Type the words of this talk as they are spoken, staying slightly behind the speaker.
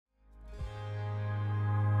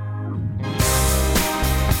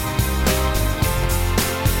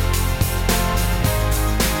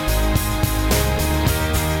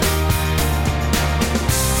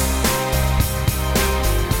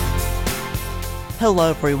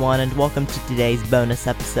Hello, everyone, and welcome to today's bonus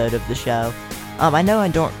episode of the show. I know I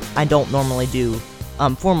don't normally do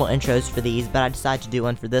formal intros for these, but I decided to do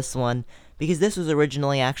one for this one because this was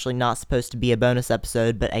originally actually not supposed to be a bonus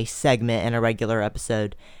episode, but a segment in a regular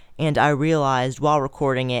episode. And I realized while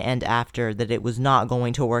recording it and after that it was not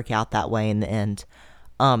going to work out that way in the end.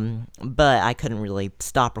 But I couldn't really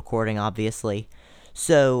stop recording, obviously.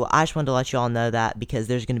 So I just wanted to let you all know that because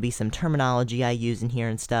there's going to be some terminology I use in here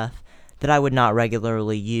and stuff that I would not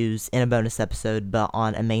regularly use in a bonus episode, but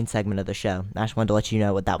on a main segment of the show. I just wanted to let you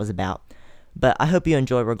know what that was about. But I hope you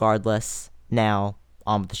enjoy regardless. Now,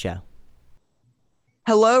 on with the show.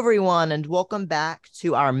 Hello, everyone, and welcome back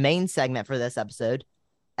to our main segment for this episode.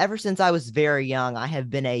 Ever since I was very young, I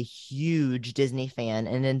have been a huge Disney fan,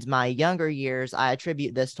 and in my younger years, I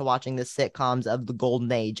attribute this to watching the sitcoms of the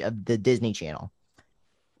golden age of the Disney Channel.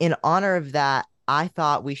 In honor of that, I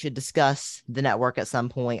thought we should discuss the network at some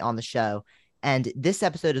point on the show, and this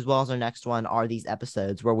episode as well as our next one are these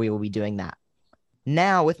episodes where we will be doing that.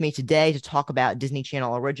 Now, with me today to talk about Disney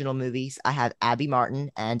Channel original movies, I have Abby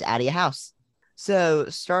Martin and Adia House. So,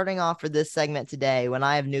 starting off for this segment today, when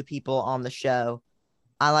I have new people on the show,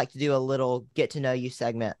 I like to do a little get to know you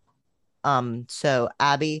segment. So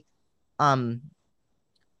Abby,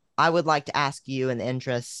 I would like to ask you in the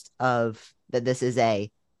interest of that this is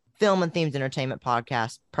a film and themed entertainment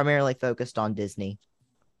podcast primarily focused on Disney.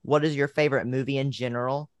 What is your favorite movie in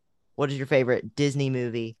general? What is your favorite Disney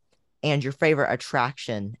movie and your favorite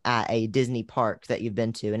attraction at a Disney park that you've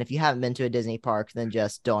been to? And if you haven't been to a Disney park, then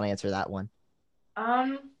just don't answer that one.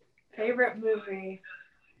 Favorite movie.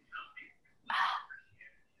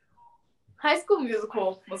 High School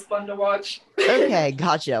Musical was fun to watch. Okay,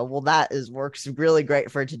 gotcha. Well, works really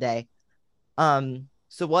great for today.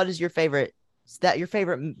 So what is your favorite?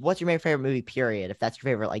 What's your favorite movie, period, if that's your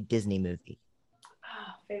favorite, like, Disney movie?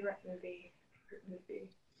 Favorite movie.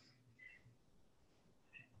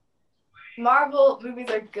 Marvel movies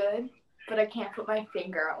are good, but I can't put my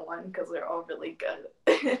finger on one because they're all really good.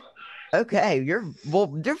 Okay,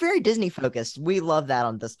 they're very Disney focused. We love that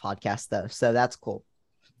on this podcast, though, so that's cool.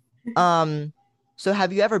 So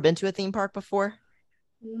have you ever been to a theme park before?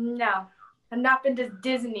 No, I've not been to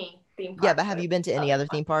Disney theme parks. Yeah, but have you been to any other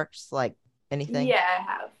theme parks, like anything? Yeah, I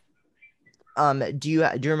have. Do you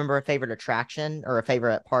remember a favorite attraction or a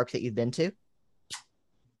favorite park that you've been to?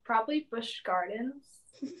 Probably Busch Gardens.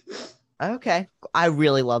 Okay, I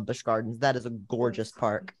really love Busch Gardens. That is a gorgeous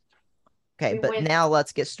park. Okay, but now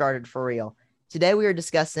let's get started for real. Today we are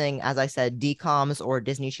discussing, as I said, DCOMs or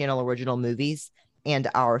Disney Channel original movies and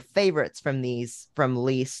our favorites from these from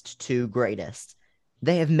least to greatest.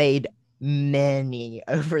 They have made many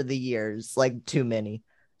over the years, like too many.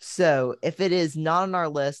 So if it is not on our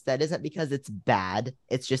list, that isn't because it's bad.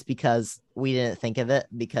 It's just because we didn't think of it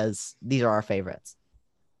because these are our favorites.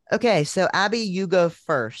 Okay, so Abby, you go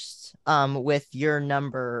first with your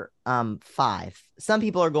number 5. Some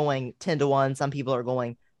people are going 10-1. Some people are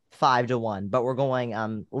going 5-1, but we're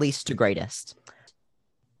going least to greatest.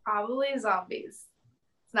 Probably Zombies.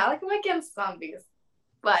 It's not like I'm against zombies,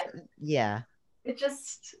 but yeah,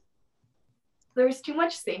 there's too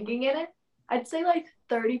much singing in it. I'd say like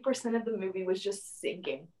 30% of the movie was just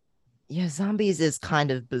singing. Yeah, Zombies is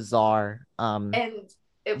kind of bizarre. And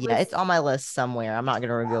it's on my list somewhere. I'm not going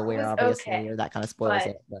to reveal where, obviously, or that kind of spoils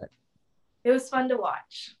it. But it was fun to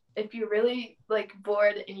watch. If you're really like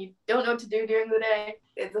bored and you don't know what to do during the day,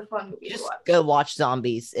 it's a fun movie to watch. Go watch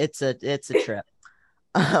Zombies. It's a trip.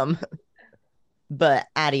 But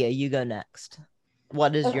Adia, you go next.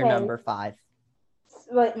 What is your number 5?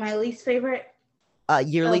 Like my least favorite?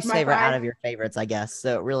 Your least favorite out of your favorites, I guess.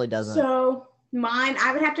 So it really doesn't. So mine,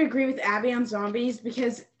 I would have to agree with Abby on Zombies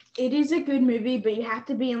because it is a good movie, but you have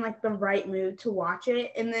to be in like the right mood to watch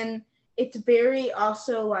it. And then it's very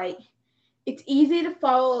also like, it's easy to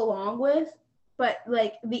follow along with, but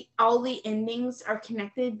like all the endings are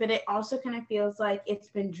connected, but it also kind of feels like it's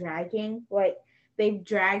been dragging. Like they've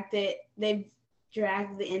dragged the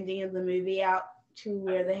ending of the movie out to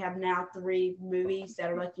where they have now 3 movies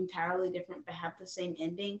that are like entirely different but have the same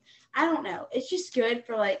ending. I don't know. It's just good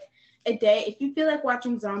for like a day. If you feel like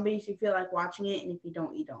watching Zombies, you feel like watching it, and if you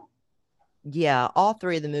don't, you don't. Yeah, all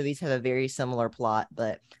 3 of the movies have a very similar plot,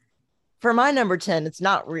 but for my number 10, it's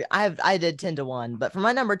not I did 10-1, but for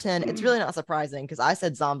my number 10, it's really not surprising because I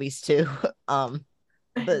said Zombies too.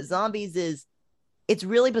 But Zombies it's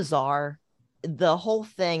really bizarre. The whole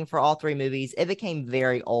thing for all 3 movies, it became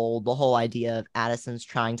very old. The whole idea of Addison's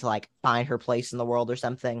trying to like find her place in the world or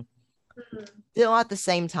something. Mm-hmm. Still at the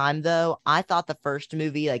same time, though, I thought the first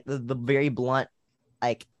movie, like the very blunt,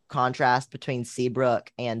 like contrast between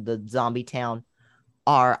Seabrook and the zombie town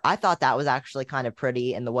I thought that was actually kind of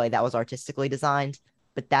pretty in the way that was artistically designed,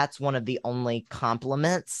 but that's one of the only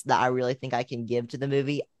compliments that I really think I can give to the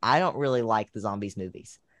movie. I don't really like the zombies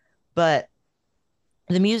movies, but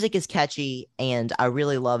the music is catchy and I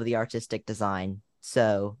really love the artistic design.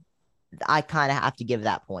 So I kind of have to give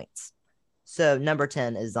that points. So number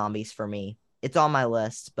 10 is zombies for me. It's on my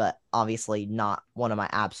list, but obviously not one of my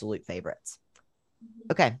absolute favorites.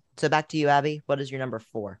 Okay, so back to you, Abby. What is your number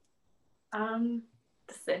 4?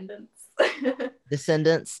 Descendants.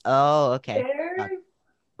 Descendants. Oh, okay. There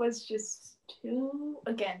was just too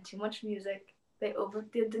much music. They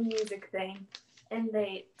overdid the music thing, and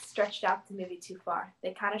they stretched out the movie too far.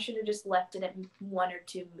 They kind of should have just left it at 1 or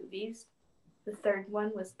 2 movies. The third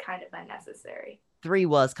one was kind of unnecessary. 3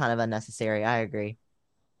 was kind of unnecessary. I agree.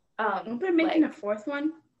 They're making a 4th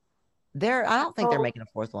one? I don't think they're making a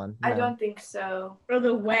 4th one. No. I don't think so. Or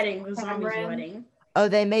the wedding, the zombies wedding. Oh,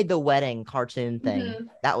 they made the wedding cartoon thing. Mm-hmm.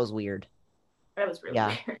 That was weird. That was really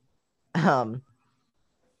weird.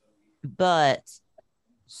 But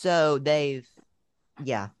so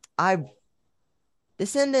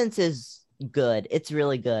Descendants is good. It's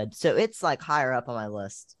really good. So it's like higher up on my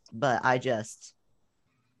list, but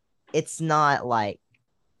it's not like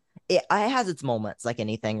it has its moments like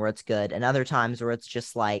anything where it's good, and other times where it's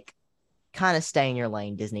just like kind of stay in your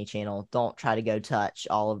lane, Disney Channel. Don't try to go touch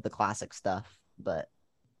all of the classic stuff, but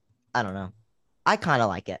I don't know. I kind of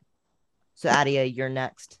like it. So Adia, you're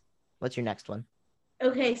next. What's your next one?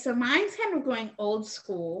 Okay, so mine's kind of going old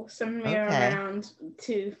school, somewhere around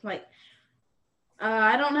to like,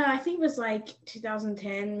 I don't know. I think it was like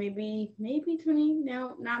 2010, maybe 20.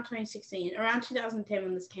 No, not 2016. Around 2010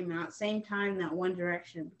 when this came out. Same time that One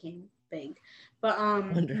Direction became big. But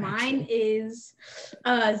mine is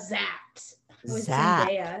Zapped with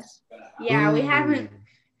Zendaya. Yeah, Ooh.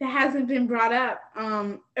 That hasn't been brought up.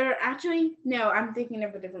 Or actually, no, I'm thinking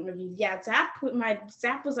of a different movie. Yeah, Zapped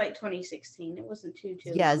was like 2016. It wasn't too.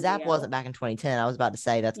 Yeah, Zapped wasn't back in 2010. I was about to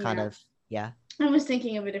say that's kind of I was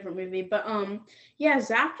thinking of a different movie, but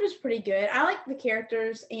Zapped was pretty good. I like the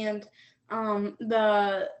characters and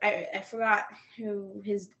I forgot who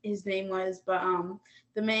his name was, but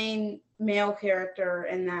the main male character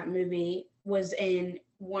in that movie was in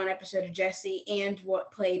one episode of Jessie and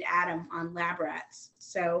what played Adam on Lab Rats.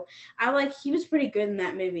 So he was pretty good in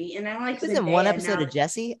that movie, and I like. He was in one episode of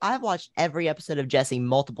Jessie. I've watched every episode of Jessie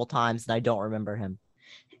multiple times, and I don't remember him.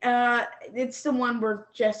 It's the one where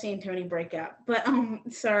Jesse and Tony break up. But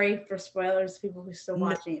sorry for spoilers, people who are still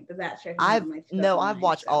watching it. But that's I've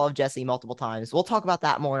watched all of Jessie multiple times. We'll talk about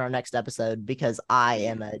that more in our next episode because I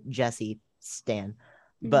am a Jessie stan.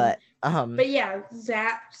 But yeah,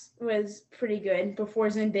 Zapped was pretty good before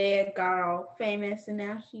Zendaya got all famous, and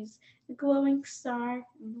now she's a glowing star.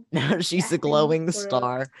 Now she's a glowing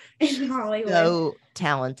star in Hollywood. So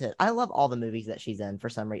talented. I love all the movies that she's in for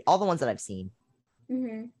some reason. All the ones that I've seen.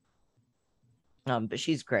 Mm-hmm. But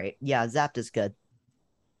she's great. Yeah, Zapped is good.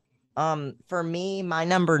 For me, my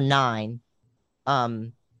number 9,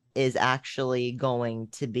 is actually going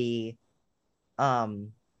to be,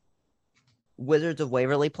 Wizards of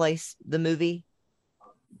Waverly Place, the movie.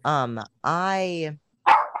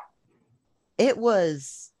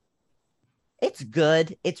 It's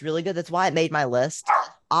good. It's really good. That's why it made my list.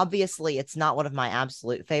 Obviously, it's not one of my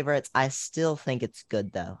absolute favorites. I still think it's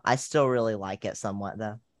good, though. I still really like it somewhat,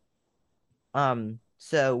 though.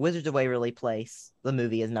 So Wizards of Waverly Place, the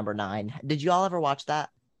movie, is number 9. Did you all ever watch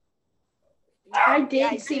that? I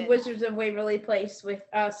did see Wizards of Waverly Place with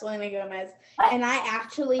Selena Gomez, and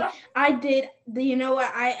I did. You know what?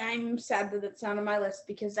 I'm sad that it's not on my list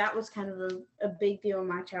because that was kind of a big deal in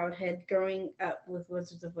my childhood growing up with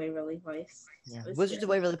Wizards of Waverly Place. Yeah, Wizards of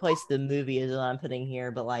Waverly Place, the movie is what I'm putting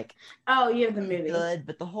here, but like, you have the movie. Good,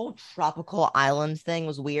 but the whole tropical island thing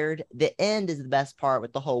was weird. The end is the best part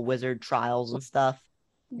with the whole wizard trials and stuff.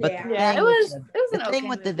 But it was the thing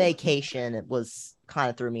with the vacation, it was kind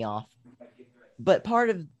of threw me off. But part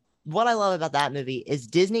of what I love about that movie is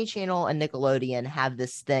Disney Channel and Nickelodeon have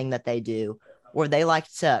this thing that they do where they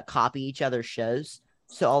like to copy each other's shows.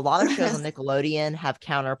 So a lot of shows on Nickelodeon have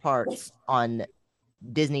counterparts on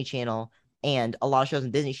Disney Channel, and a lot of shows on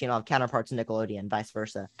Disney Channel have counterparts on Nickelodeon, vice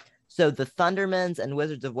versa. So the Thundermans and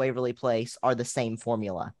Wizards of Waverly Place are the same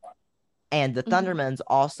formula. And the Thundermans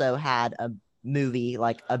also had a movie,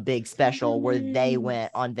 like a big special, where they went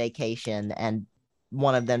on vacation and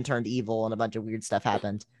one of them turned evil and a bunch of weird stuff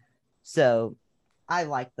happened. So I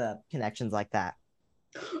like the connections like that.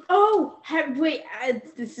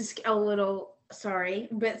 This is a little sorry,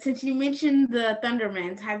 but since you mentioned the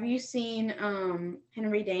Thundermans, have you seen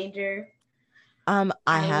Henry Danger? I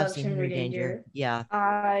I have love seen Henry Henry Danger. Danger. Yeah.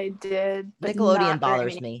 I did, but Nickelodeon not very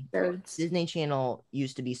bothers many me. episodes. Disney Channel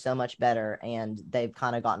used to be so much better, and they've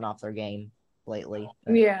kind of gotten off their game lately.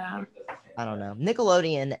 Yeah. I don't know.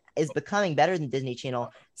 Nickelodeon is becoming better than Disney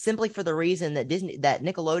Channel simply for the reason that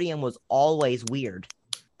Nickelodeon was always weird,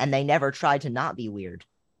 and they never tried to not be weird.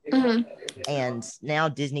 Mhm. And now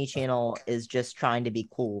Disney Channel is just trying to be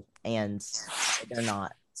cool, and they're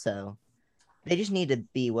not. So they just need to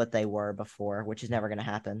be what they were before, which is never going to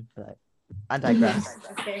happen. But I digress.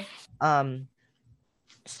 Okay.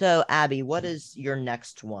 So Abby, what is your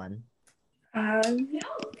next one?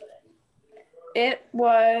 It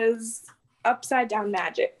was Upside Down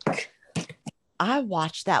Magic. I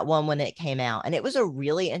watched that one when it came out, and it was a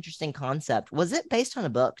really interesting concept. Was it based on a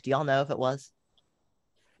book? Do y'all know if it was?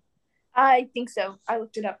 I think so. I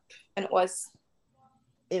looked it up, and it was.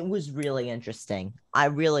 It was really interesting. I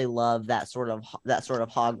really love that sort of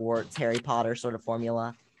Hogwarts, Harry Potter sort of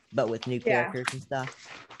formula, but with new characters and stuff.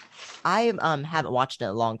 I haven't watched it in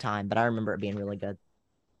a long time, but I remember it being really good.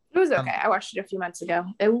 It was okay. I watched it a few months ago.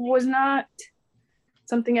 It was not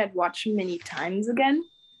something I'd watch many times again.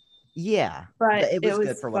 Yeah, but it was good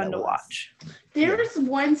was for what fun it to was. watch. There was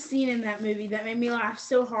one scene in that movie that made me laugh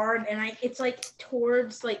so hard, and it's like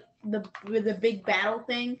towards like the big battle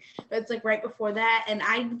thing, but it's like right before that, and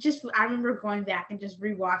I remember going back and just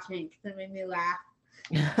rewatching it because it made me laugh.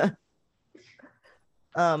 It's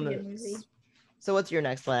a good movie. So what's your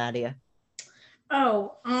next one, Adia?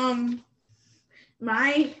 Oh,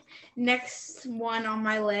 my next one on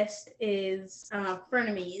my list is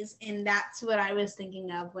Frenemies, and that's what I was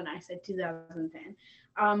thinking of when I said 2010.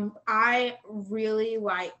 I really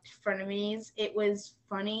liked Frenemies. It was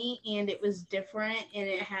funny and it was different, and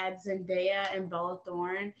it had Zendaya and Bella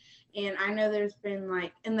Thorne. And I know there's been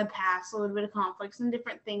like in the past a little bit of conflicts and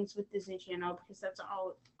different things with Disney Channel because that's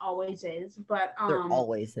always is. But there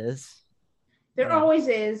always is. There always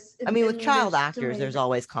is. I mean, with child actors, there's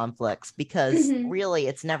always conflicts because really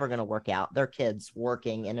it's never going to work out. They're kids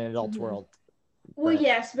working in an adult world. Well,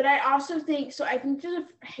 yes, but I also think so. I think there's a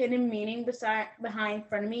hidden meaning behind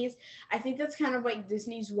Frenemies. I think that's kind of like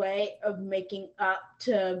Disney's way of making up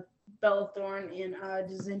to Bella Thorne and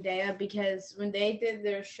Zendaya, because when they did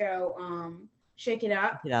their show, Shake It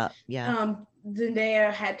Up,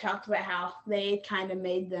 Zendaya had talked about how they kind of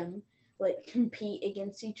made them like compete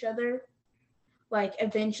against each other. Like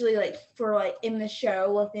eventually, like for like in the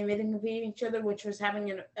show, like they made them compete each other, which was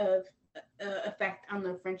having an effect on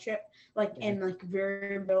their friendship, like in like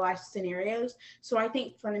very real life scenarios. So I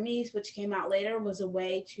think Frenemies, which came out later, was a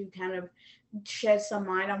way to kind of shed some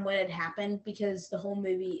light on what had happened, because the whole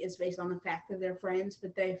movie is based on the fact that they're friends,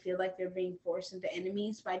 but they feel like they're being forced into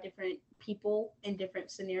enemies by different people in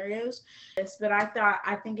different scenarios. But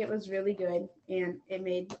I think it was really good, and it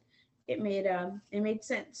made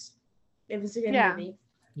sense. It was a good movie.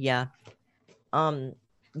 Yeah.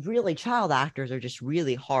 Really, child actors are just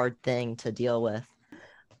really hard thing to deal with.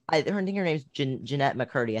 I think her name's Jeanette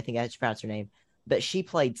McCurdy. I think that's pronounced her name, but she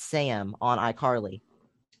played Sam on iCarly.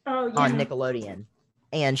 Oh, yeah. On Nickelodeon,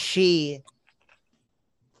 and she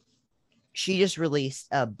just released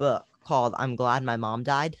a book called "I'm Glad My Mom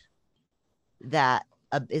Died," that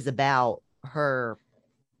is about her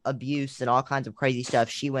abuse and all kinds of crazy stuff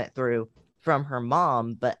she went through from her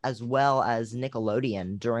mom, but as well as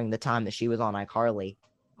Nickelodeon during the time that she was on iCarly.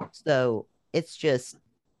 So it's just,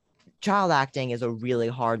 child acting is a really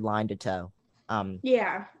hard line to toe.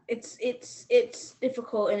 Yeah, it's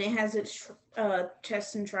difficult, and it has its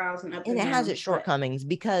tests and trials and ups and it downs, has its shortcomings,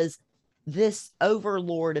 because this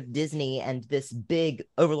overlord of Disney and this big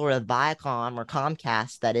overlord of Viacom or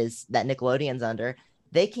Comcast that Nickelodeon's under,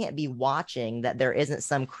 they can't be watching that there isn't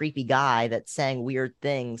some creepy guy that's saying weird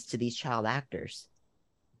things to these child actors.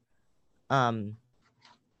 That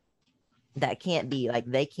can't be, like,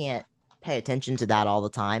 they can't pay attention to that all the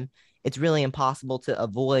time. It's really impossible to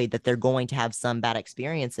avoid that they're going to have some bad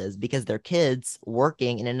experiences because they're kids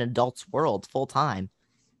working in an adult's world full time.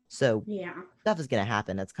 So yeah, stuff is going to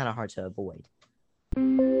happen. It's kind of hard to avoid.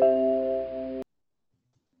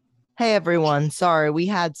 Hey everyone, sorry, we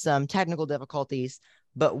had some technical difficulties,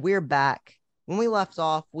 but we're back. When we left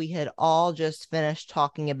off, we had all just finished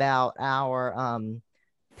talking about our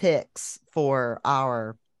picks for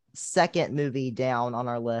our second movie down on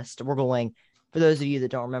our list. We're going, for those of you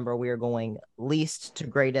that don't remember, we are going least to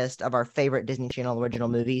greatest of our favorite Disney Channel original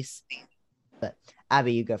movies. But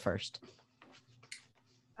Abby, you go first.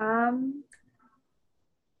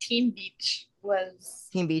 Teen Beach was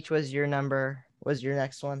your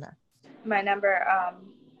next one. My number.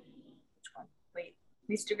 Which one? Wait,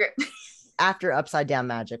 least to great. After Upside Down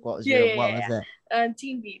Magic, what was it?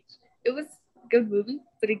 Teen Beach. It was good movie,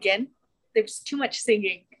 but again, there's too much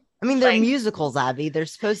singing. I mean, they're Like- musicals, Abby. They're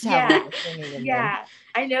supposed to have Yeah, a lot of singing in them. Yeah,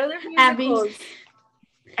 I know they're Abby's- musicals.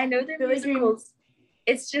 I know they're Billy Dream- musicals.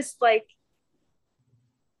 It's just like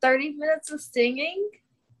 30 minutes of singing.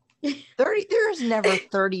 There's never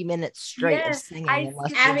 30 minutes straight of Yes, singing I-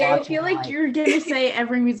 unless you're Abby, I watching, feel like you're gonna say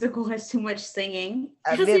every musical has too much singing.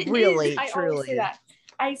 Because it it really, is. I always truly. say that.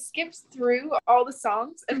 I skipped through all the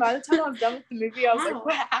songs, and by the time I was done with the movie, I was Wow. like,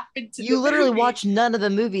 "What happened to You the literally movie?" watch none of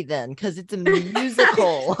the movie then, because it's a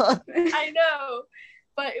musical. I know,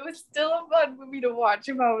 but it was still a fun movie to watch.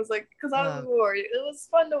 If I was like, because I was bored. It was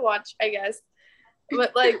fun to watch, I guess,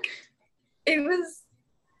 but like, it was,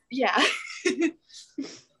 yeah.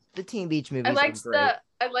 The Teen Beach movies I are liked great.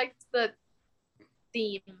 the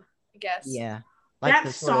theme, I guess. Yeah. That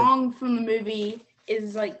the sort of- song from the movie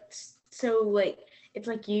is like so like it's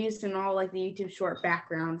like used in all like the YouTube short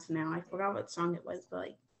backgrounds now. I forgot what song it was, but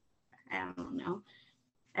like I don't know.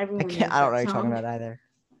 Everyone knows I don't know that what you're talking song. about either.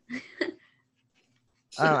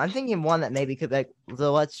 I'm thinking one that maybe could like,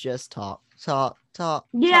 so let's just talk. Yeah, talk.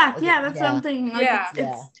 yeah, that's something. Like, Yeah.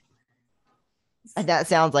 it's And that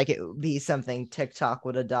sounds like it would be something TikTok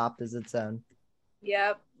would adopt as its own.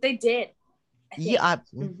 Yep, they did. I think. Yeah,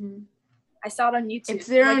 mhm. I saw it on YouTube. It's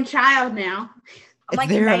their Like, own child now. I'm it's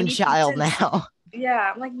their own 90% child now.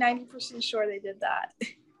 Yeah, I'm like 90% sure they did that.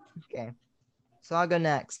 Okay. So I'll go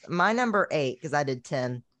next. My number 8, because I did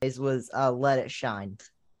 10, was Let It Shine.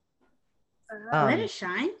 Let It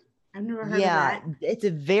Shine? I've never heard Yeah, of that. it's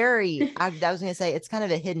a very, I was going to say, it's kind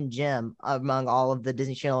of a hidden gem among all of the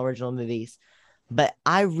Disney Channel original movies. But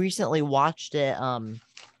I recently watched it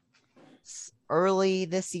early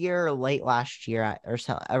this year or late last year or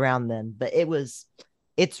so, around then. But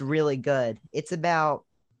it's really good. It's about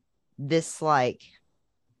this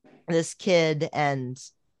kid and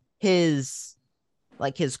his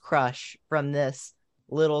crush from this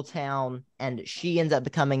little town, and she ends up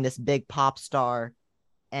becoming this big pop star,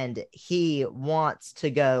 and he wants to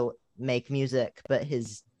go make music, but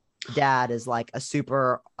his dad is like a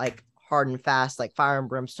super like hard and fast like fire and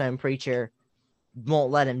brimstone preacher,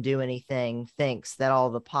 won't let him do anything, thinks that all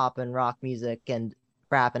the pop and rock music and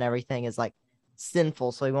rap and everything is like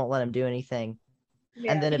sinful, so he won't let him do anything.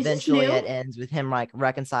 Yeah. And then Is this eventually new? it ends with him like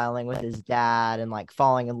reconciling with his dad and like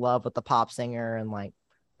falling in love with the pop singer and like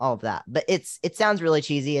all of that. But it sounds really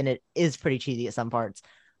cheesy, and it is pretty cheesy at some parts.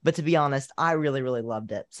 But to be honest, I really, really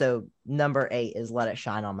loved it. So number 8 is Let It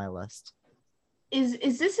Shine on my list.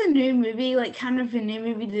 Is this a new movie, like kind of a new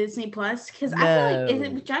movie to Disney Plus? Because I feel like, is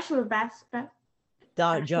it with Joshua Bassett?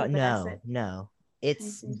 No.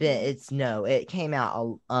 It came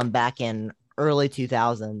out back in early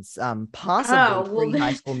 2000s, possibly well,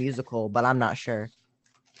 High School Musical, but I'm not sure.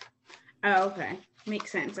 Oh, okay.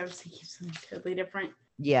 Makes sense. I was thinking something totally different.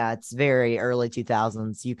 Yeah, it's very early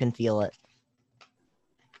 2000s. You can feel it.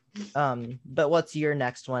 But what's your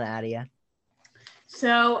next one, Adia?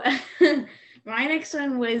 So my next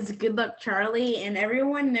one was Good Luck Charlie, and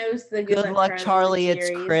everyone knows the Good Luck Charlie, it's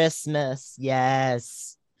series. Christmas.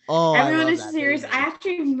 Yes. Oh, Everyone I love knows that the series. movie. I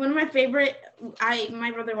actually, one of my favorite,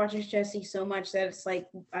 my brother watches Jessie so much that it's like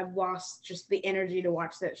I've lost just the energy to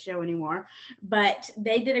watch that show anymore. But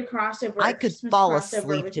they did a crossover. I could Christmas fall crossover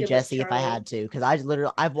asleep with to Good Luck Jessie if I Charlie. had to,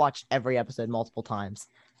 because I've watched every episode multiple times.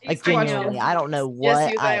 Like used to watch genuinely, it. I don't know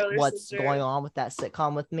Jessie was my older what's sister. going on with that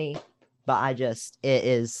sitcom with me, but it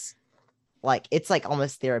is like it's like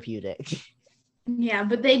almost therapeutic. Yeah,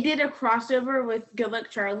 but they did a crossover with Good Luck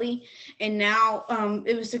Charlie, and now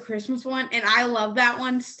it was the Christmas one, and I love that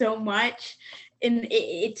one so much, and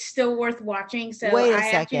it's still worth watching. So Wait a I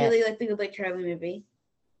actually second. really like the Good Luck Charlie movie.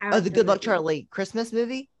 Oh, the Good Luck Charlie Christmas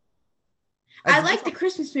movie? I like the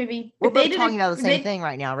Christmas movie. We're but they both did talking about the same they- thing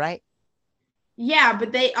right now, right? Yeah,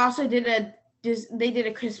 but they also did a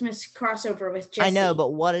Christmas crossover with Jessie. I know,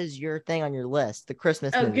 but what is your thing on your list? The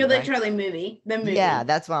Christmas movie, Good Luck right? Charlie movie. The movie. Yeah,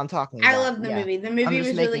 that's what I'm talking about. I love the Yeah. movie. The I'm movie just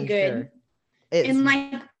was really making good. sure. It's And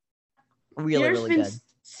like really, there's really been good.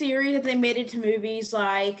 series that they made into movies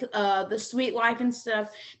like The Sweet Life and stuff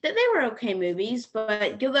that they were okay movies,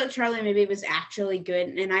 but Good Luck Charlie movie was actually good,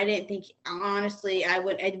 and I didn't think, honestly, I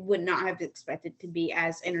would not have expected to be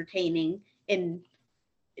as entertaining and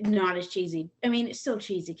not as cheesy. I mean, it's still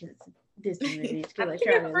cheesy because it's a Disney movie. It's Good I Luck think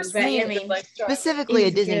I've Charlie, never but seen I Good mean, Luck Charlie. Specifically a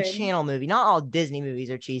It's Disney good. Channel movie. Not all Disney movies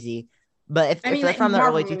are cheesy, but if I mean, they're like, from the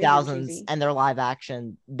Marvel early movies are 2000s cheesy. and they're live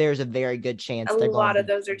action, there's a very good chance A they're lot going of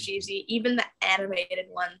to those are cheesy, even the animated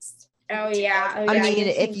ones. oh yeah. I yeah, mean, it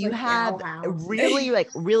if seems you like have Owl House. really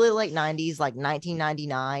late 90s, like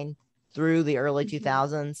 1999 through the early Mhm.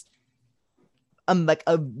 2000s,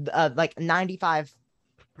 like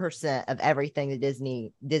 95% of everything that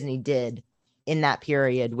Disney did in that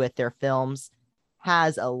period with their films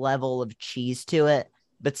has a level of cheese to it,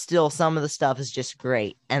 but still some of the stuff is just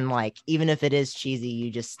great. And like, even if it is cheesy,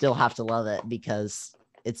 you just still have to love it because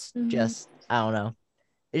it's just, I don't know.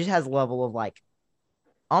 It just has a level of like,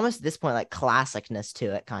 almost at this point, like classicness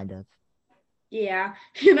to it, kind of. Yeah.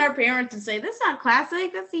 And our parents would say, that's not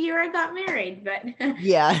classic. That's the year I got married. But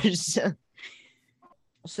Yeah.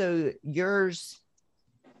 So yours,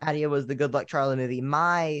 Adia, was the Good Luck Charlie movie.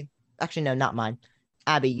 Actually, no, not mine.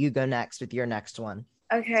 Abby, you go next with your next one.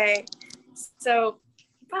 Okay, so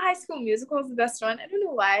the High School Musical is the best one. I don't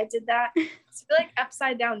know why I did that. I feel like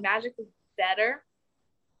Upside Down Magic was better.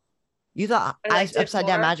 You thought Upside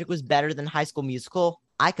Down Magic was better than High School Musical?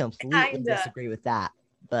 I completely disagree with that,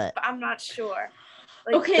 but I'm not sure.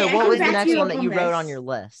 Like, okay, so what was the next one that you wrote on your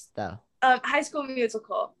list, though? High School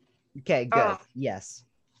Musical. Okay, good. Yes.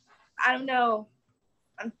 I don't know.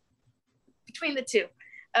 Between the two.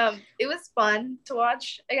 It was fun to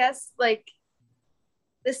watch, I guess. Like,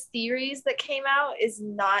 the series that came out is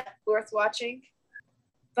not worth watching,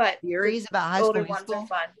 but series about High School Musical ones are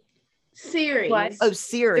fun. Series. What? Oh,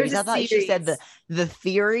 series. I thought series. she said the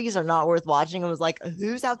theories are not worth watching. I was like,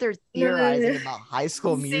 who's out there theorizing about High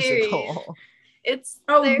School Musical? It's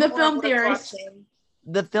the film theorist.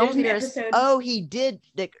 The film theorist. Oh, he did.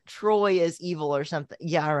 Like, Troy is evil or something.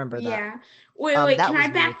 Yeah, I remember that. Yeah. Wait.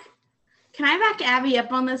 Can I back Abby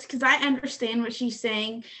up on this? Because I understand what she's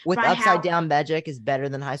saying. With Upside Down Magic is better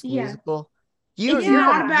than High School Musical. You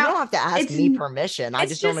don't have to ask me permission. I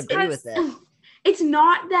just don't agree with it. It's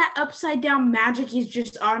not that Upside Down Magic is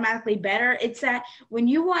just automatically better. It's that when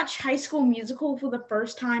you watch High School Musical for the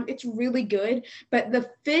first time, it's really good. But the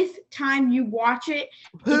fifth time you watch it,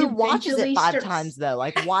 who watches it five times though?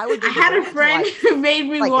 Like, why would you? I had a friend who made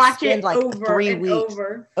me watch it over 3 weeks.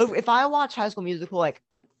 Over. If I watch High School Musical like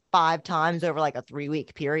 5 times over like a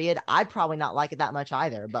 3-week period, I'd probably not like it that much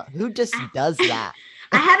either. But who just does that?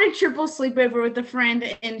 I had a triple sleepover with a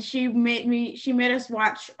friend, and she made us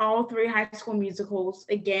watch all 3 High School Musicals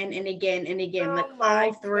again and again and again,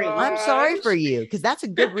 all 3. I'm sorry for you, because that's a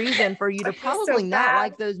good reason for you to probably not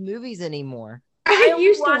like those movies anymore. I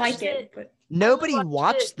used to like it, but nobody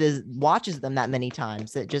watches them that many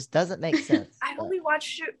times. It just doesn't make sense. I only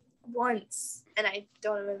watched it once, and I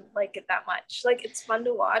don't even like it that much. Like, it's fun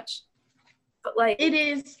to watch, but like it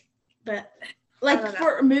is, but. Like,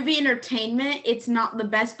 for movie entertainment, it's not the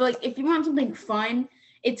best. But, like, if you want something fun,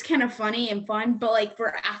 it's kind of funny and fun. But, like,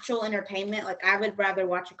 for actual entertainment, like, I would rather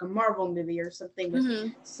watch, like, a Marvel movie or something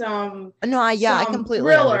with some I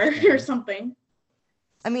completely thriller or something.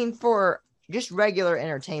 I mean, for just regular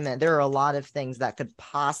entertainment, there are a lot of things that could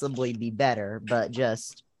possibly be better. But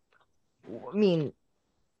just, I mean,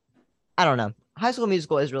 I don't know. High School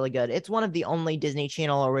Musical is really good. It's one of the only Disney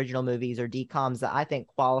Channel original movies or DCOMs that I think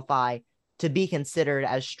qualify to be considered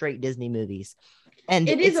as straight Disney movies. And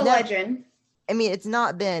it is a legend. I mean, it's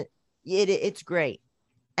not been, it's great.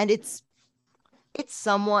 And it's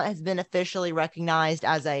somewhat has been officially recognized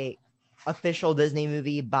as a official Disney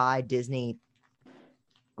movie by Disney.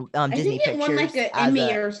 Disney Pictures. I think it won like an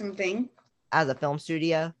Emmy or something. As a film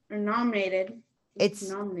studio. Or nominated.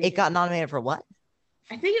 It got nominated for what?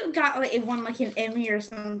 I think it won like an Emmy or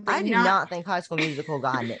something. I do not think High School Musical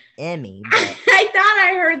got an Emmy. But I thought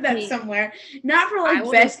I heard that somewhere. Not for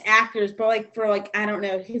like best actors, but like for like, I don't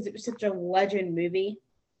know, because it was such a legend movie.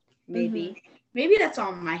 Maybe. Maybe that's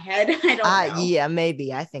on my head. I don't know. Yeah,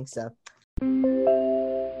 maybe. I think so.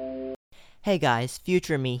 Hey guys,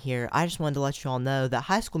 future me here. I just wanted to let you all know that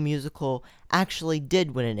High School Musical actually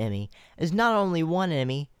did win an Emmy. It's not only one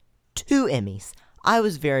Emmy, 2 Emmys. I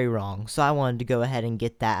was very wrong, so I wanted to go ahead and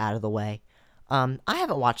get that out of the way. I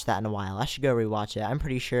haven't watched that in a while. I should go rewatch it. I'm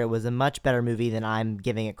pretty sure it was a much better movie than I'm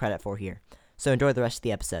giving it credit for here. So enjoy the rest of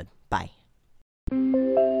the episode. Bye.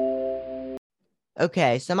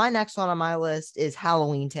 Okay, so my next one on my list is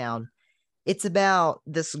Halloween Town. It's about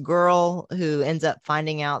this girl who ends up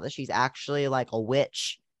finding out that she's actually like a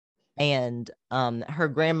witch, and her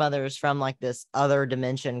grandmother is from like this other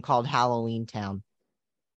dimension called Halloween Town.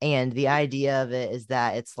 And the idea of it is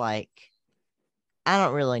that it's like, I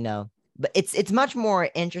don't really know, but it's much more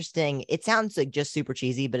interesting. It sounds like just super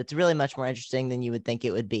cheesy, but it's really much more interesting than you would think it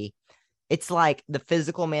would be. It's like the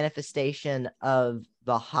physical manifestation of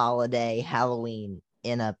the holiday Halloween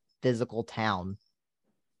in a physical town.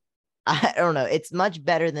 I don't know. It's much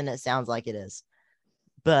better than it sounds like it is.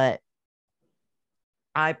 But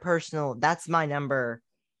that's my number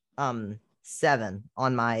 7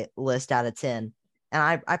 on my list out of 10.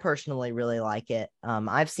 And I personally really like it.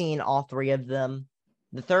 I've seen all 3 of them.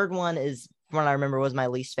 The third one is, from what I remember, was my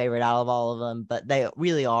least favorite out of all of them, but they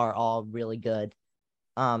really are all really good.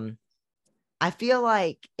 I feel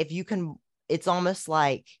like if you can, it's almost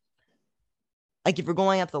like if you're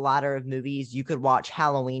going up the ladder of movies, you could watch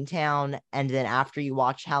Halloween Town, and then after you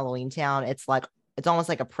watch Halloween Town, it's almost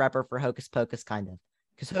like a prepper for Hocus Pocus, kind of,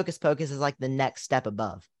 because Hocus Pocus is like the next step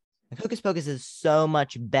above. Like, Hocus Pocus is so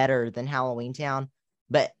much better than Halloween Town,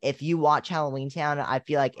 but if you watch Halloween Town, I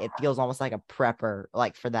feel like it feels almost like a prepper,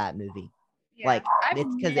 like for that movie. Yeah, Like I've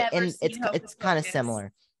it's because never seen it's Hocus kind of Pocus.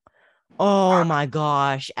 similar. Oh my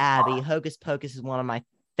gosh, Abby, Hocus Pocus is one of my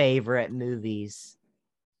favorite movies.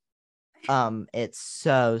 It's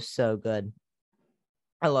so good.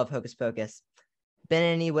 I love Hocus Pocus. But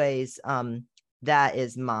anyways, that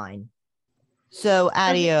is mine. So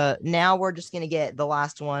Adia, now we're just gonna get the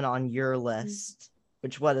last one on your list.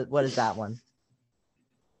 What is that one?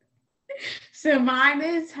 So mine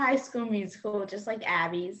is High School Musical, just like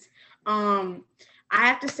Abby's. I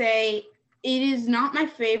have to say it is not my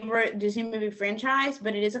favorite Disney movie franchise,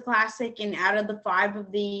 but it is a classic. And out of the 5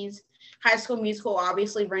 of these, High School Musical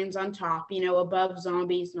obviously reigns on top, above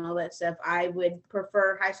Zombies and all that stuff. I would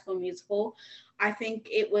prefer High School Musical. I think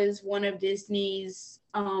it was one of Disney's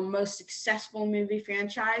most successful movie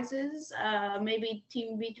franchises. Maybe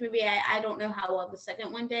Teen Beach Movie. I don't know how well the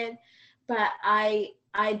second one did, but I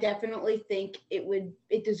definitely think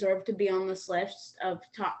it deserved to be on this list of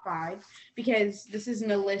top 5, because this isn't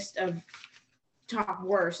a list of top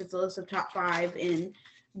worst. It's a list of top 5 in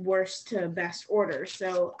worst to best order.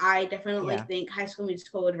 So I definitely think High School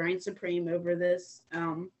Musical would reign supreme over this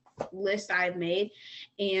list I've made.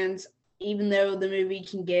 And even though the movie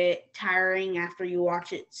can get tiring after you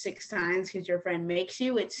watch it 6 times because your friend makes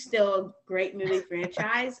you, it's still a great movie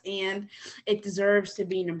franchise, and it deserves to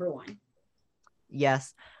be number 1.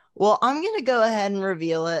 Yes. Well, I'm gonna go ahead and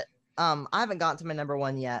reveal it. I haven't gotten to my number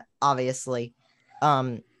 1 yet, obviously.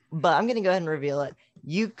 But I'm gonna go ahead and reveal it.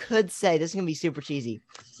 You could say this is gonna be super cheesy,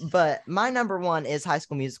 but my number 1 is High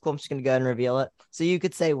School Musical. I'm just gonna go ahead and reveal it. So you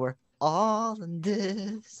could say we're all in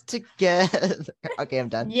this together. Okay, I'm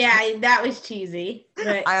done. Yeah, that was cheesy.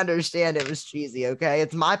 But I understand it was cheesy. Okay,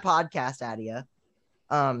 it's my podcast, Adia.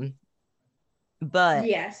 But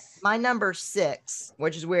yes, my number 6,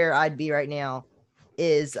 which is where I'd be right now,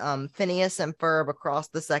 is Phineas and Ferb Across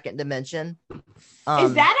the Second Dimension.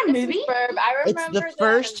 Is that a movie? Ferb, I It's remember the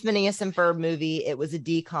first Phineas and Ferb movie. It was a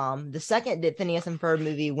DCOM. The second Phineas and Ferb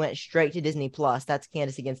movie went straight to Disney Plus. That's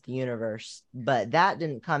Candace Against the Universe. But that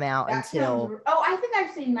didn't come out until... I think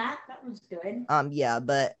I've seen that. That was good. Yeah,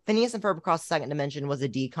 but Phineas and Ferb Across the Second Dimension was a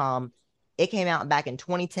DCOM. It came out back in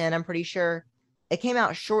 2010, I'm pretty sure. It came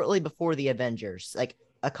out shortly before the Avengers, like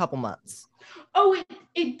a couple months. Oh,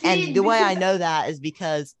 it did. And the way I know that is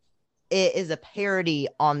because it is a parody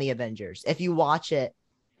on the Avengers. If you watch it,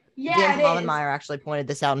 Dan Povenmire actually pointed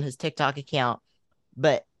this out on his TikTok account,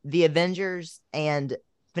 but the Avengers and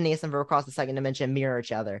Phineas and Ferb Across the Second Dimension mirror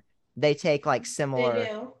each other. They take like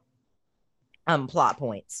similar plot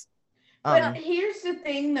points. But here's the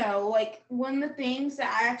thing, though. Like, one of the things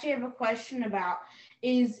that I actually have a question about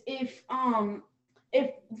is if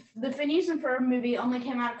the Phineas and Ferb movie only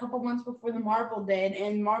came out a couple months before the Marvel did,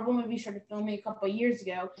 and Marvel movie started filming a couple of years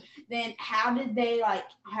ago, then how did they like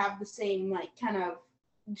have the same like kind of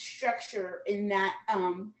structure in that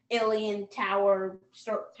alien tower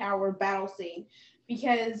battle scene?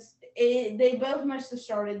 Because they both must have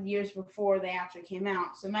started years before they actually came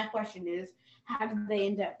out. So my question is, how did they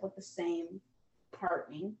end up with the same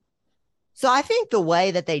parting? So I think the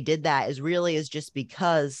way that they did that is just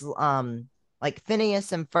because like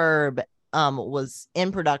Phineas and Ferb was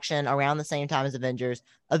in production around the same time as Avengers.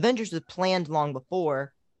 Avengers was planned long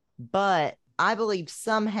before, but I believe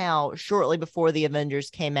somehow shortly before the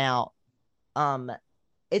Avengers came out,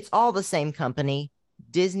 it's all the same company.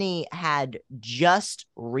 Disney had just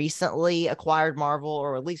recently acquired Marvel,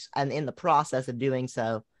 or at least in the process of doing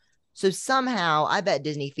so. So somehow, I bet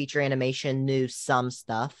Disney Feature Animation knew some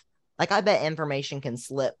stuff. Like, I bet information can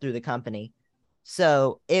slip through the company.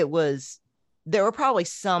 So there were probably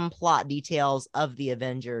some plot details of the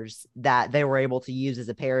Avengers that they were able to use as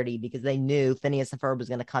a parody because they knew Phineas and Ferb was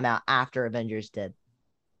going to come out after Avengers did.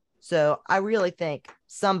 So I really think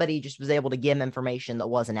somebody just was able to give them information that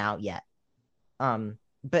wasn't out yet.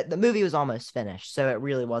 But the movie was almost finished, so it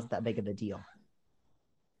really wasn't that big of a deal.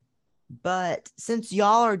 But since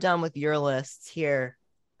y'all are done with your lists here,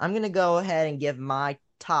 I'm going to go ahead and give my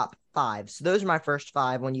top 5. So those are my first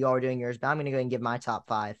 5 when you all are doing yours, but I'm going to go ahead and give my top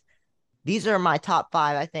 5. These are my top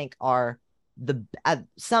 5, I think, are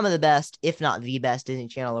some of the best, if not the best, Disney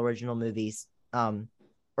Channel original movies, or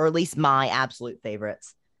at least my absolute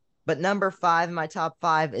favorites. But number 5 in my top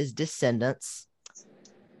 5 is Descendants.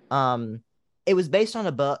 It was based on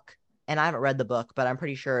a book, and I haven't read the book, but I'm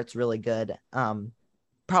pretty sure it's really good.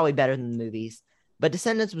 Probably better than the movies. But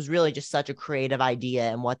Descendants was really just such a creative idea,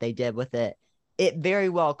 and what they did with it. It very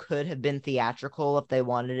well could have been theatrical if they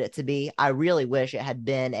wanted it to be. I really wish it had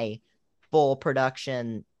been a full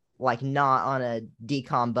production, like not on a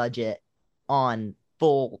decom budget, on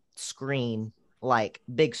full screen, like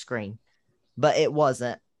big screen. But it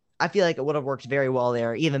wasn't. I feel like it would have worked very well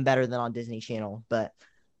there, even better than on Disney Channel. But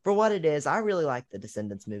for what it is, I really like the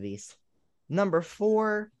Descendants movies. Number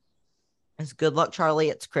 4 is Good Luck Charlie,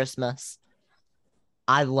 It's Christmas.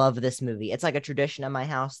 I love this movie. It's like a tradition in my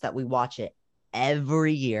house that we watch it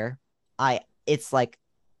every year. It's like,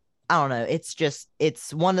 I don't know.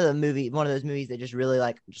 It's one of those movies that just really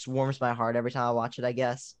like just warms my heart every time I watch it, I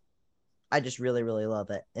guess. I just really, really love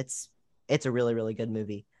it. It's a really, really good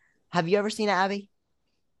movie. Have you ever seen it, Abby?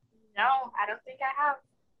 No, I don't think I have.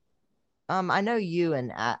 I know you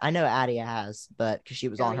and I know Addie has, but because she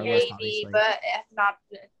was on her list, Maybe, obviously. but if not,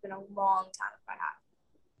 it's been a long time if I have.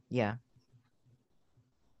 Yeah.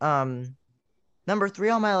 Number 3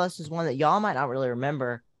 on my list is one that y'all might not really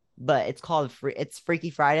remember, but it's Freaky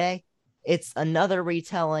Friday. It's another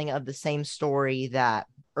retelling of the same story that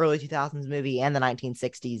early 2000s movie and the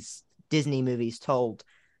 1960s Disney movies told,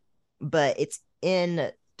 but it's in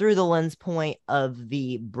through the lens point of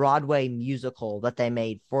the Broadway musical that they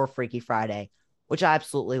made for Freaky Friday, which I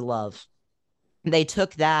absolutely love. They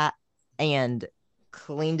took that and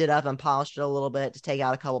cleaned it up and polished it a little bit to take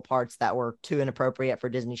out a couple parts that were too inappropriate for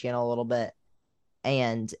Disney Channel a little bit,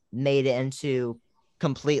 and made it into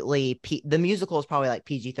the musical is probably like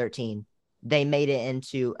PG-13. They made it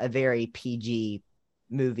into a very PG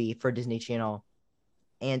movie for Disney Channel.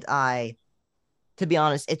 And to be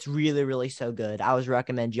honest, it's really, really so good. I would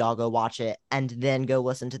recommend y'all go watch it and then go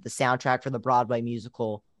listen to the soundtrack for the Broadway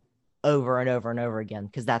musical over and over and over again,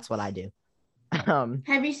 because that's what I do.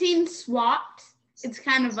 Have you seen Swapped? It's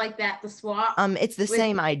kind of like that, the Swap. It's the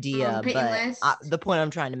same idea, Peyton but the point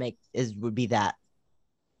I'm trying to make would be that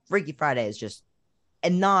Freaky Friday is just,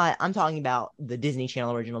 and I'm talking about the Disney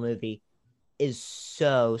Channel original movie, is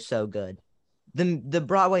so, so good. The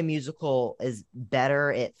Broadway musical is better.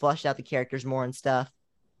 It fleshed out the characters more and stuff,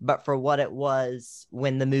 but for what it was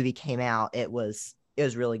when the movie came out, it was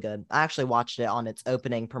really good. I actually watched it on its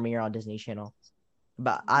opening premiere on Disney Channel,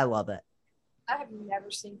 but I love it. I have never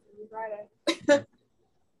seen Freaky Friday.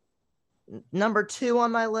 Number 2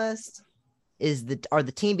 on my list are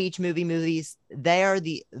the Teen Beach Movie movies.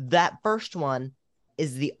 That first one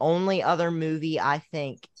is the only other movie I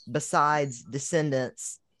think besides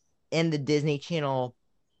Descendants in the Disney Channel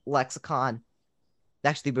lexicon,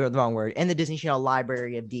 actually the wrong word, in the Disney Channel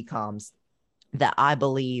library of DCOMs that I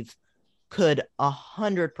believe could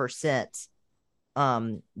 100%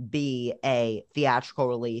 be a theatrical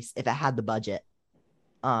release if it had the budget.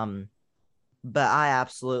 But I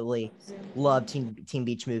absolutely love Teen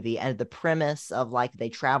Beach Movie, and the premise of like they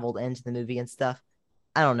traveled into the movie and stuff.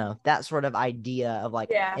 I don't know, that sort of idea of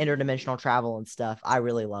like interdimensional travel and stuff. I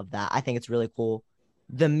really love that. I think it's really cool.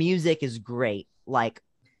 The music is great, like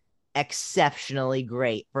exceptionally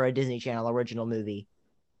great for a Disney Channel original movie.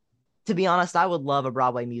 To be honest, I would love a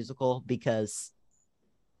Broadway musical because,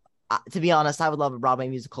 to be honest, I would love a Broadway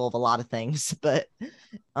musical of a lot of things, but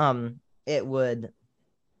it would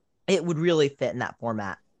really fit in that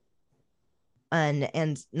format.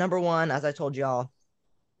 And number 1, as I told y'all,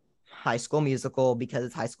 High School Musical, because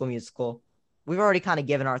it's High School Musical. We've already kind of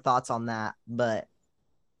given our thoughts on that, but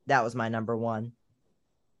that was my number 1.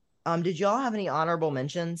 Did y'all have any honorable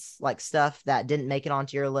mentions, like stuff that didn't make it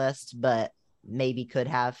onto your list, but maybe could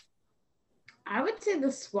have? I would say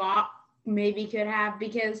the Swap maybe could have,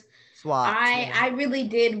 because Swap. I really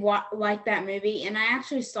did like that movie, and I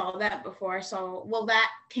actually saw that before that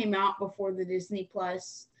came out before the Disney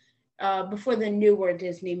Plus, before the newer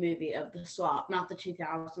Disney movie of the Swap, not the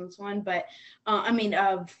 2000s one, but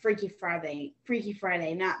Freaky Friday,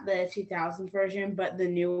 not the 2000s version, but the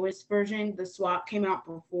newest version. The Swap came out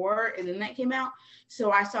before, and then that came out.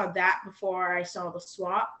 So I saw that before I saw the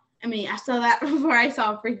Swap. I saw that before I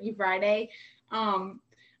saw Freaky Friday.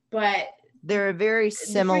 But they're a very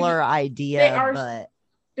similar idea,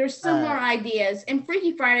 they're similar ideas, and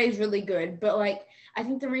Freaky Friday is really good, but like I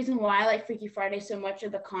think the reason why I like Freaky Friday so much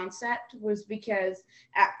of the concept was because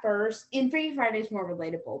at first, and Freaky Friday is more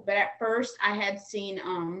relatable, but at first I had seen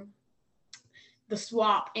the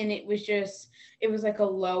Swap, and it was like a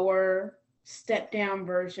lower step down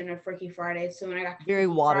version of Freaky Friday. So when I got to very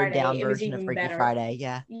Freaky watered Friday, down version of Freaky Friday,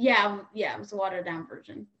 yeah, it was a watered down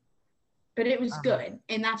version, but it was good,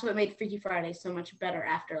 and that's what made Freaky Friday so much better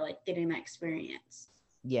after like getting that experience.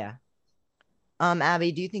 Yeah.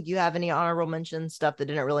 Abby, do you think you have any honorable mentions, stuff that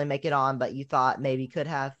didn't really make it on, but you thought maybe could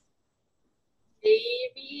have?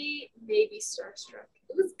 Maybe Starstruck.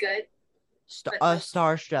 It was good.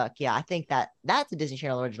 Starstruck. Yeah, I think that's a Disney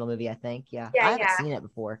Channel original movie. I think. Yeah, Yeah, I haven't yeah. seen it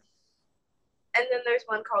before. And then there's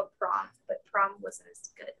one called Prom, but Prom wasn't as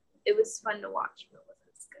good. It was fun to watch, but it wasn't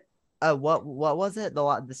as good. What was it?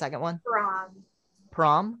 The second one?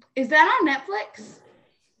 Prom? Is that on Netflix?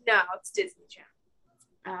 No, it's Disney Channel.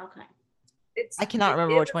 Oh, okay. I cannot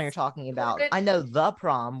remember which one you're talking about. good. I know The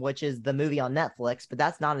Prom, which is the movie on Netflix, but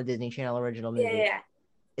that's not a Disney Channel original movie. Yeah.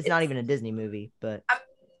 It's not even a Disney movie, but I'm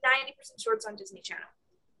 90% sure it's on Disney Channel.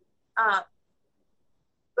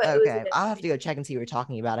 But it was okay, a I'll have to Disney- go check and see what you're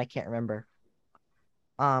talking about. I can't remember.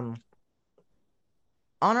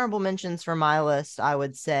 Honorable mentions for my list, I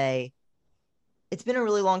would say it's been a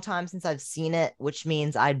really long time since I've seen it, which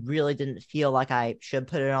means I really didn't feel like I should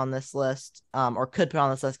put it on this list, or could put it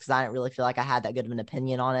on this list because I didn't really feel like I had that good of an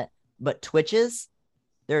opinion on it. But Twitches,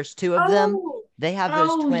 there's two of them. Oh, They have those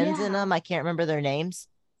Oh, twins yeah. in them. I can't remember their names.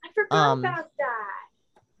 I forgot Um, about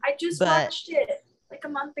that. I just but- watched it like a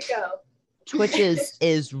month ago. Twitches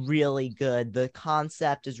is really good. The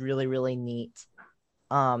concept is really, really neat.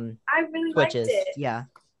 I really Twitches, liked it. yeah.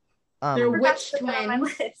 They're I forgot witch to put that on my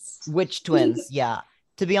twins. list. Witch twins, yeah.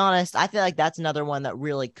 To be honest, I feel like that's another one that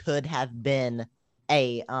really could have been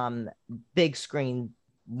a big screen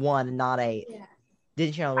one, not a Yeah.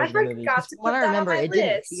 Disney Channel I original movie. forgot 'Cause to when put I that on remember, my it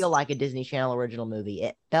didn't list. feel like a Disney Channel original movie.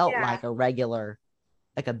 It felt Yeah. like a regular,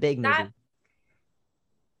 like a big movie. That-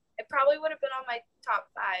 It probably would have been on my top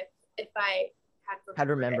 5 if I Had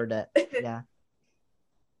remembered it. Yeah.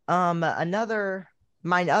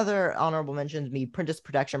 My other honorable mentions be Princess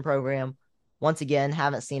Protection Program. Once again,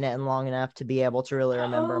 haven't seen it in long enough to be able to really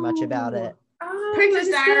remember much about it. Oh, Princess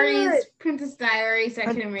it was Diaries. good. Princess Diaries. I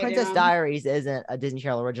couldn't read Princess it. Diaries isn't a Disney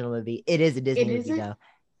Channel original movie. It is a Disney It movie isn't? though.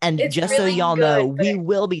 And It's just so really y'all good, know, but we it-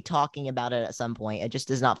 will be talking about it at some point. It just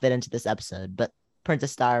does not fit into this episode. But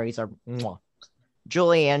Princess Diaries are mwah.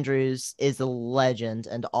 Julie Andrews is a legend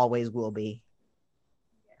and always will be.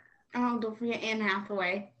 Oh, don't forget Anne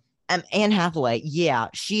Hathaway. Anne Hathaway, yeah,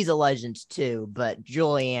 she's a legend too. But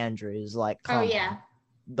Julie Andrews, like, come Oh on. yeah.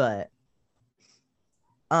 But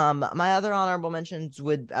my other honorable mentions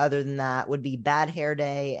other than that, would be Bad Hair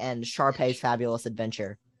Day and Sharpay's Fabulous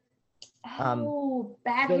Adventure. Oh,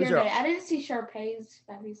 Bad those Hair are- Day. I didn't see Sharpay's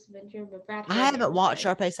Fabulous Adventure, but Bad I Hair Day haven't was watched good.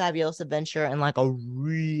 Sharpay's Fabulous Adventure in like a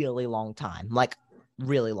really long time.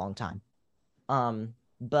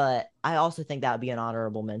 But I also think that would be an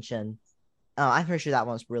honorable mention. I'm pretty sure that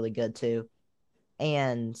one's really good too.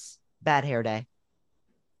 And Bad Hair Day.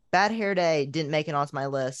 Bad Hair Day didn't make it onto my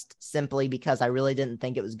list simply because I really didn't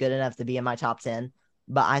think it was good enough to be in my top 10,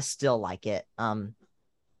 but I still like it.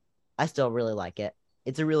 I still really like it.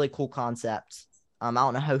 It's a really cool concept. I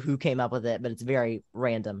don't know who came up with it, but it's very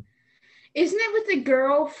random. Isn't it with the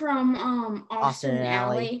girl from Austin and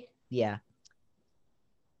Ally. Alley? Yeah.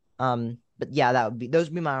 But yeah, those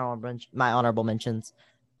would be my honorable mentions.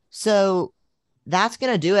 So that's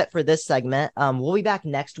gonna do it for this segment. We'll be back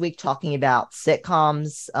next week talking about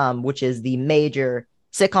sitcoms, which is the major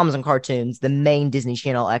sitcoms and cartoons, the main Disney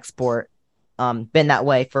Channel export. Been that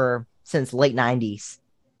way since late 90s.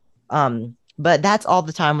 But that's all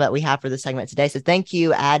the time that we have for this segment today. So thank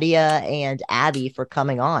you, Adia and Abby, for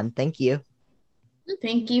coming on. Thank you.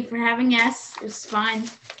 Thank you for having us. It was fun.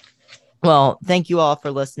 Well, thank you all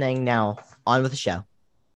for listening. Now, on with the show.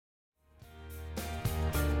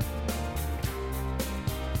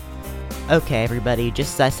 Okay, everybody,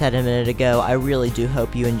 just as I said a minute ago, I really do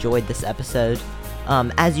hope you enjoyed this episode.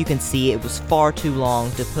 As you can see, it was far too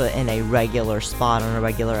long to put in a regular spot on a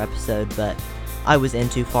regular episode, but I was in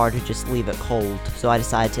too far to just leave it cold, so I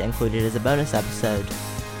decided to include it as a bonus episode.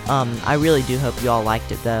 I really do hope you all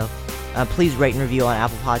liked it, though. Please rate and review on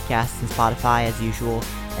Apple Podcasts and Spotify as usual,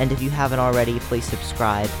 and if you haven't already, please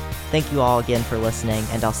subscribe. Thank you all again for listening,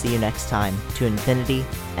 and I'll see you next time to infinity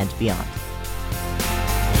and beyond.